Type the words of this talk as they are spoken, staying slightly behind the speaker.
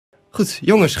Goed,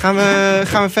 jongens, gaan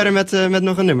we verder met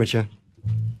nog een nummertje.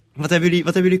 Wat hebben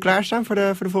jullie klaarstaan voor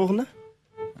de volgende?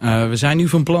 We zijn nu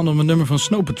van plan om een nummer van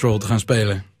Snow Patrol te gaan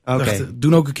spelen. Oké.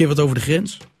 Doen ook een keer wat over de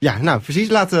grens. Ja, nou precies.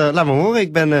 Laat me horen.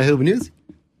 Ik ben heel benieuwd.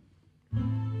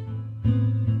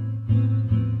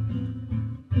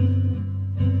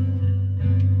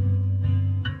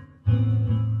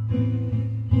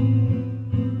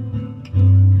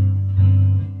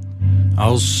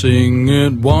 I'll sing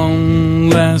it one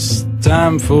last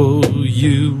time for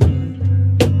you.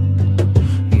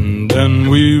 And then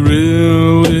we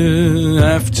really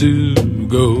have to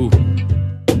go.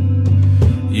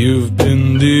 You've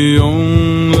been the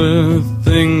only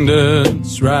thing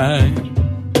that's right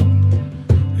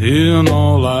in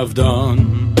all I've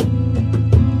done.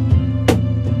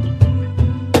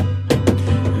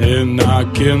 And I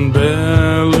can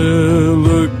barely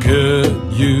look at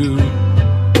you,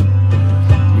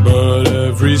 but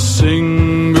every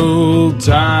single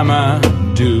time I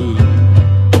do,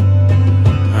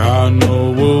 I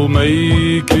know we'll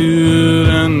make it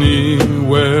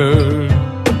anywhere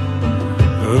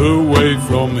away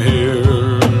from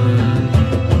here.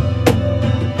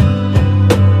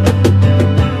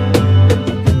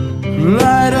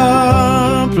 Light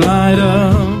up,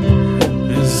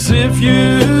 as if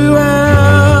you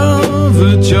have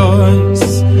a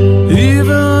choice,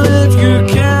 even if you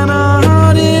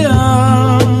cannot hear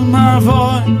my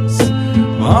voice.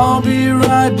 I'll be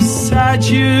right beside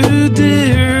you,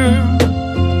 dear.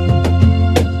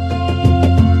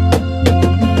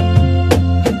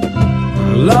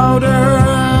 Louder,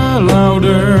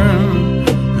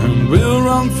 and we'll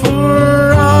run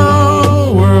for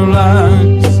our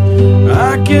lives.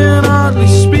 I can hardly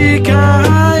speak,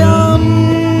 I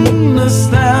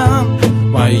understand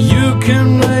why you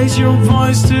can raise your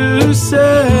voice to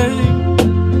say.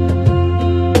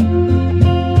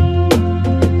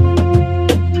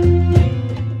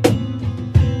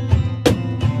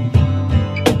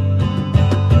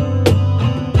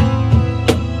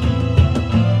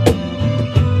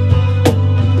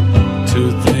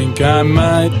 I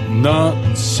might not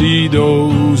see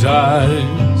those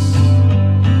eyes,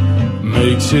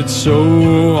 makes it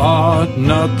so hard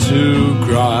not to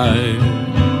cry.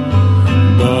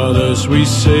 But as we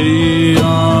say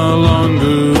our long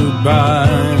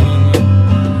goodbye,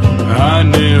 I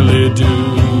nearly do.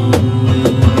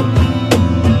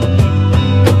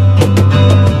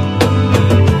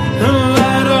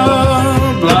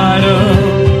 Light up,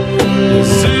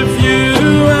 as if you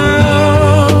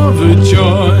have a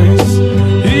choice,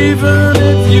 even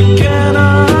if you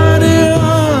cannot hear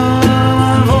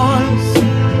my voice.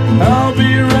 I'll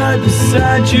be right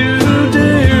beside you,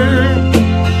 dear.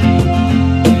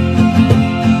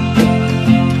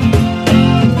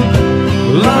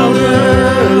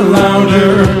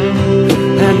 Louder,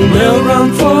 and we'll run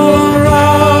for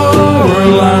our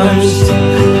lives.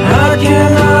 I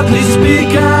can hardly speak,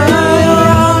 I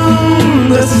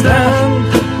understand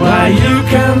why you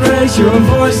can raise your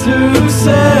voice to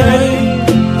say.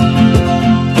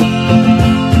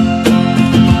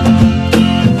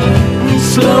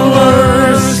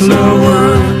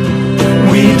 Slower,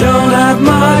 we don't have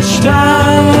much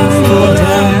time for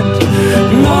that.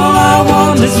 All I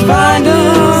want is find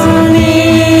an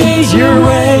easier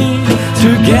way to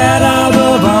get out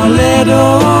of our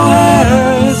little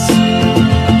heads.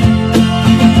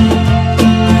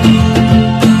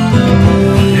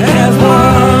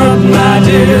 Edward, my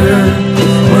dear,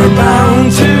 we're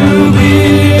bound to be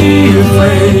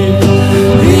afraid,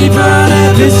 even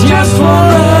if it's just for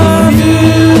a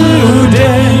few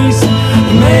days,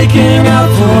 making up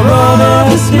for all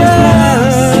this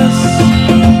mess.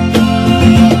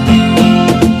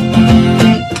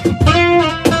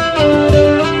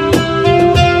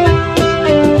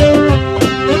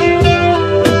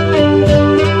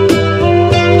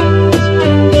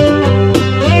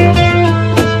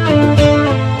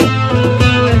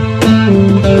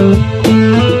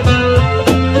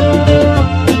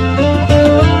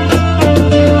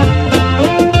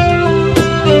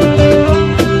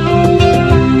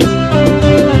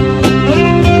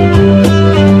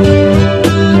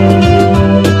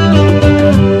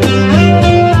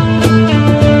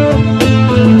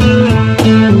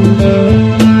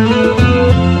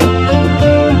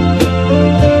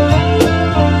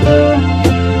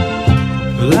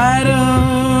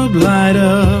 Light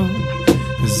up,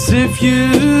 as if you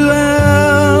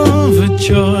have a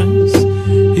choice,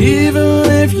 even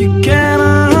if you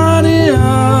cannot hear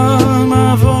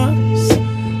my voice.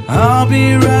 I'll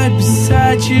be right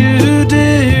beside you,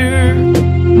 dear.